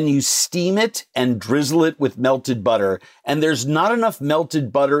 Then you steam it and drizzle it with melted butter. And there's not enough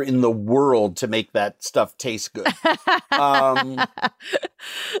melted butter in the world to make that stuff taste good.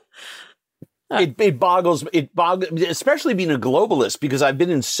 It boggles, especially being a globalist, because I've been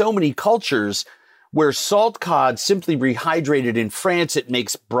in so many cultures where salt cod simply rehydrated. In France, it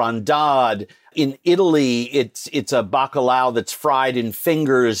makes brandade. In Italy, it's a bacalao that's fried in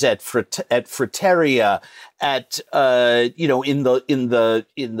fingers at fritteria. In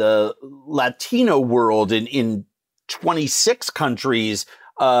the Latino world, in 26 countries,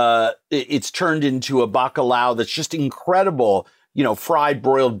 it's turned into a bacalao that's just incredible. Fried,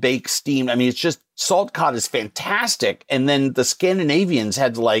 broiled, baked, steamed. I mean, it's just, salt cod is fantastic. And then the Scandinavians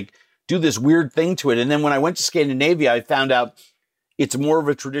had to do this weird thing to it. And then when I went to Scandinavia, I found out it's more of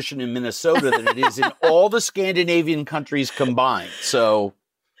a tradition in Minnesota than it is in all the Scandinavian countries combined. So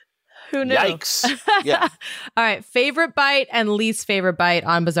who knew? Yikes. Yeah. All right. Favorite bite and least favorite bite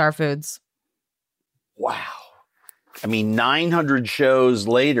on Bizarre Foods. Wow. I mean, 900 shows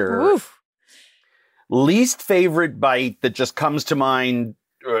later, Oof. Least favorite bite that just comes to mind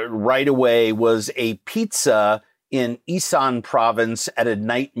right away was a pizza in Isan province at a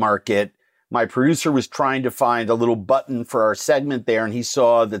night market. My producer was trying to find a little button for our segment there, and he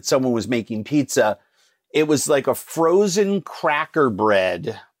saw that someone was making pizza. It was like a frozen cracker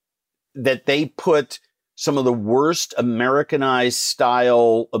bread that they put some of the worst Americanized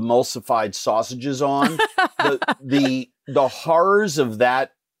style emulsified sausages on. The horrors of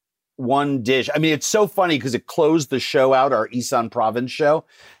that one dish. I mean, it's so funny because it closed the show out, our Isan province show.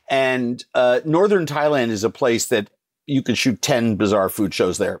 And northern Thailand is a place that you could shoot 10 bizarre food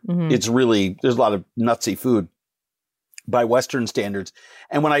shows there. Mm-hmm. It's really, there's a lot of nutsy food by Western standards.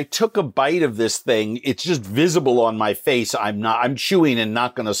 And when I took a bite of this thing, it's just visible on my face. I'm chewing and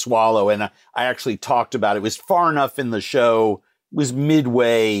not going to swallow. And I actually talked about it. It was far enough in the show. It was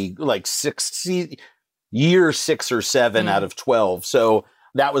midway, like year 6 or 7 out of 12. So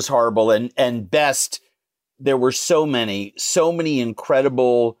that was horrible. And best, there were so many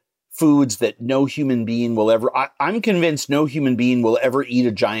incredible foods that no human being will ever, I'm convinced no human being will ever eat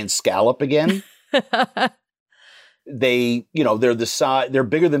a giant scallop again. They're the size, they're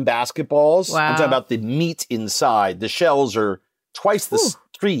bigger than basketballs. Wow. I'm talking about the meat inside. The shells are twice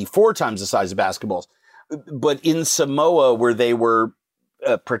 3-4 times the size of basketballs. but in Samoa, where they were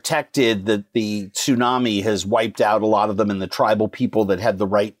protected, that the tsunami has wiped out a lot of them, and the tribal people that had the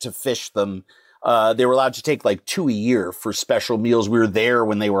right to fish them, they were allowed to take like 2 a year for special meals. We were there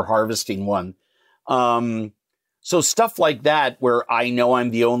when they were harvesting one. So stuff like that, where I know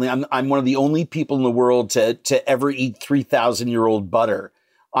I'm one of the only people in the world to ever eat 3,000-year-old butter.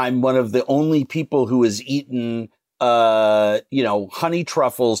 I'm one of the only people who has eaten, honey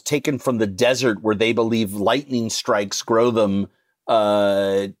truffles taken from the desert where they believe lightning strikes grow them,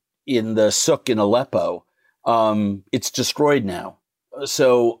 in the souk in Aleppo. It's destroyed now.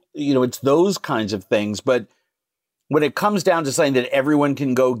 So, it's those kinds of things. But when it comes down to something that everyone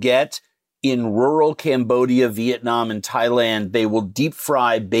can go get, in rural Cambodia, Vietnam, and Thailand, they will deep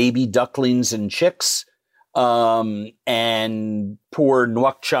fry baby ducklings and chicks, and pour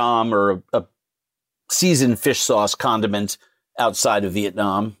nuoc cham, or a seasoned fish sauce condiment outside of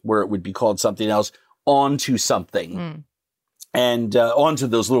Vietnam, where it would be called something else, onto something, and onto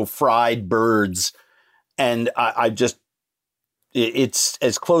those little fried birds. And it's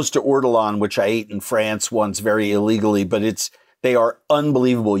as close to ortolan, which I ate in France once very illegally, but they are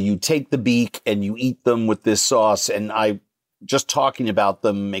unbelievable. You take the beak and you eat them with this sauce, and just talking about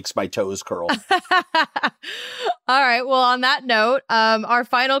them makes my toes curl. All right. Well, on that note, our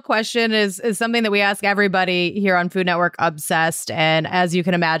final question is something that we ask everybody here on Food Network Obsessed. And as you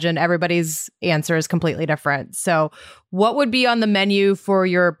can imagine, everybody's answer is completely different. So what would be on the menu for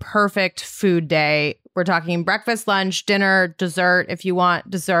your perfect food day? We're talking breakfast, lunch, dinner, dessert, if you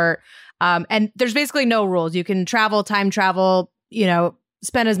want dessert. And there's basically no rules. You can time travel,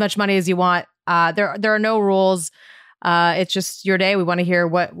 spend as much money as you want. There are no rules. It's just your day. We want to hear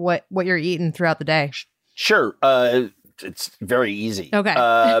what you're eating throughout the day. Sure. It's very easy.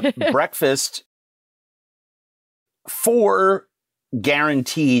 Okay. Breakfast, 4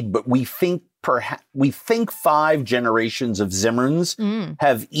 guaranteed, but we think 5 generations of Zimmerns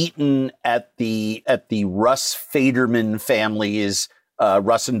have eaten at the Russ Faderman family's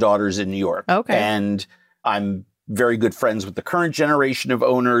Russ and Daughters in New York. Okay. And I'm very good friends with the current generation of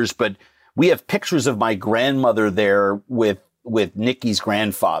owners, but we have pictures of my grandmother there with Nikki's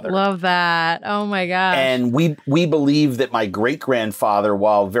grandfather. Love that. Oh my gosh. And we believe that my great-grandfather,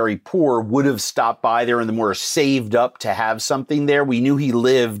 while very poor, would have stopped by there and were saved up to have something there. We knew he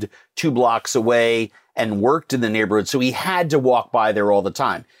lived 2 blocks away and worked in the neighborhood, so he had to walk by there all the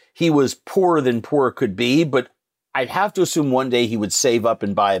time. He was poorer than poor could be, but I'd have to assume one day he would save up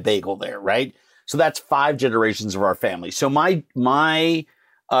and buy a bagel there, right? So that's 5 generations of our family. So my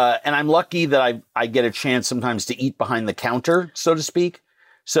and I'm lucky that I get a chance sometimes to eat behind the counter, so to speak.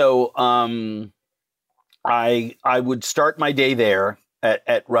 So I would start my day there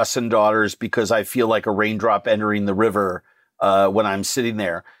at Russ and Daughters, because I feel like a raindrop entering the river when I'm sitting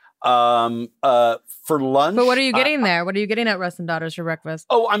there. For lunch, but what are you getting there? What are you getting at Russ and Daughters for breakfast?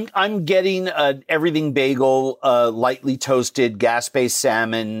 Oh, I'm getting everything bagel, lightly toasted, gas-based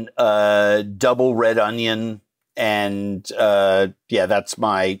salmon, double red onion, and that's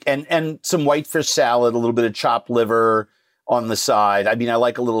and some whitefish salad, a little bit of chopped liver on the side. I mean, I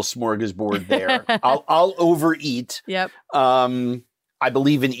like a little smorgasbord there. I'll overeat. Yep. I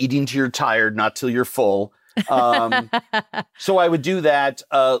believe in eating till you're tired, not till you're full. So I would do that.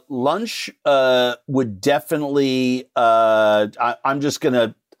 Lunch would definitely. I'm just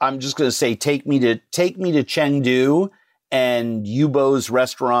gonna say take me to Chengdu, and Yubo's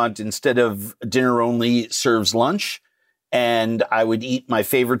restaurant, instead of dinner only, serves lunch. And I would eat my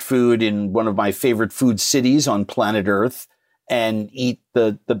favorite food in one of my favorite food cities on planet Earth, and eat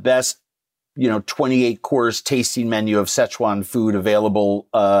the best 28 course tasting menu of Szechuan food available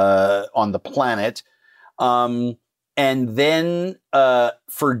on the planet. And then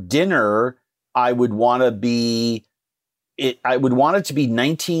for dinner, I would want it to be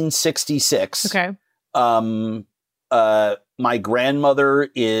 1966. Okay. My grandmother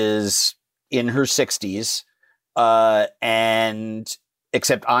is in her 60s, and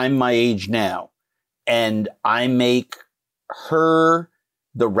except I'm my age now, and I make her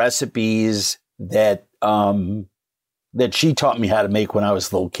the recipes that she taught me how to make when I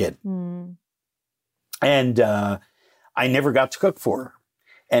was a little kid. And I never got to cook for her.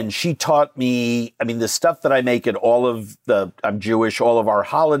 And she taught me, the stuff that I make at I'm Jewish, all of our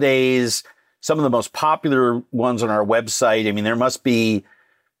holidays, some of the most popular ones on our website. There must be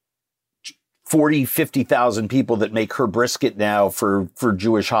 40, 50,000 people that make her brisket now for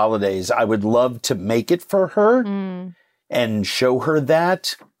Jewish holidays. I would love to make it for her and show her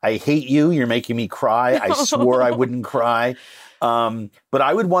that. I hate you. You're making me cry. I swore I wouldn't cry. But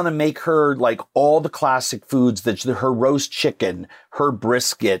I would want to make her like all the classic foods, her roast chicken, her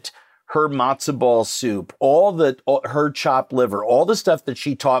brisket, her matzo ball soup, her chopped liver, all the stuff that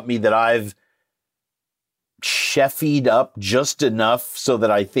she taught me that I've chefied up just enough so that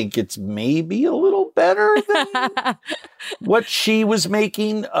I think it's maybe a little better than what she was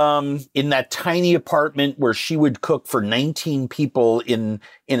making in that tiny apartment where she would cook for 19 people in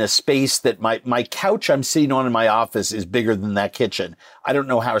a space that my couch I'm sitting on in my office is bigger than that kitchen. I don't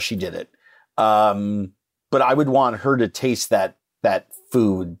know how she did it. But I would want her to taste that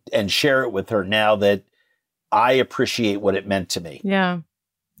food and share it with her now that I appreciate what it meant to me. Yeah.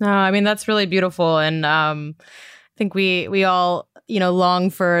 No, I mean, that's really beautiful. And I think we all, long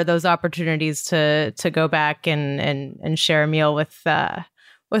for those opportunities to go back and share a meal with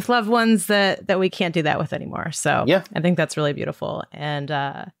loved ones that we can't do that with anymore. So yeah, I think that's really beautiful. And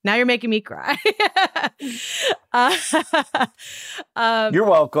now you're making me cry. You're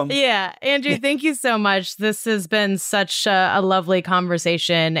welcome. Yeah. Andrew, thank you so much. This has been such a lovely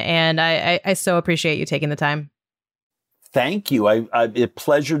conversation. And I so appreciate you taking the time. Thank you. It's a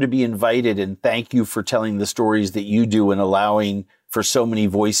pleasure to be invited, and thank you for telling the stories that you do and allowing for so many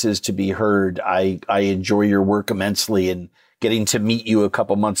voices to be heard. I enjoy your work immensely, and getting to meet you a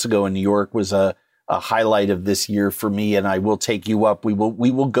couple months ago in New York was a highlight of this year for me, and I will take you up. We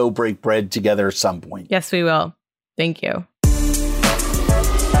will go break bread together at some point. Yes, we will. Thank you.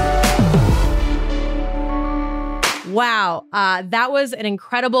 Wow. That was an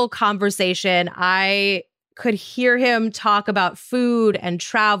incredible conversation. I could hear him talk about food and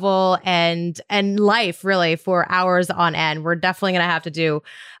travel and life really for hours on end. We're definitely going to have to do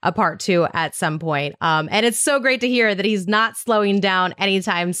a part 2 at some point. And it's so great to hear that he's not slowing down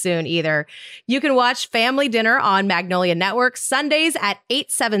anytime soon either. You can watch Family Dinner on Magnolia Network Sundays at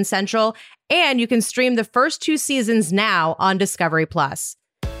 8, 7 Central, and you can stream the first 2 seasons now on Discovery Plus.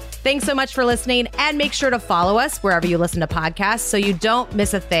 Thanks so much for listening, and make sure to follow us wherever you listen to podcasts so you don't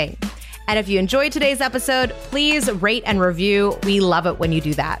miss a thing. And if you enjoyed today's episode, please rate and review. We love it when you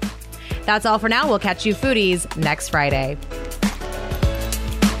do that. That's all for now. We'll catch you foodies next Friday.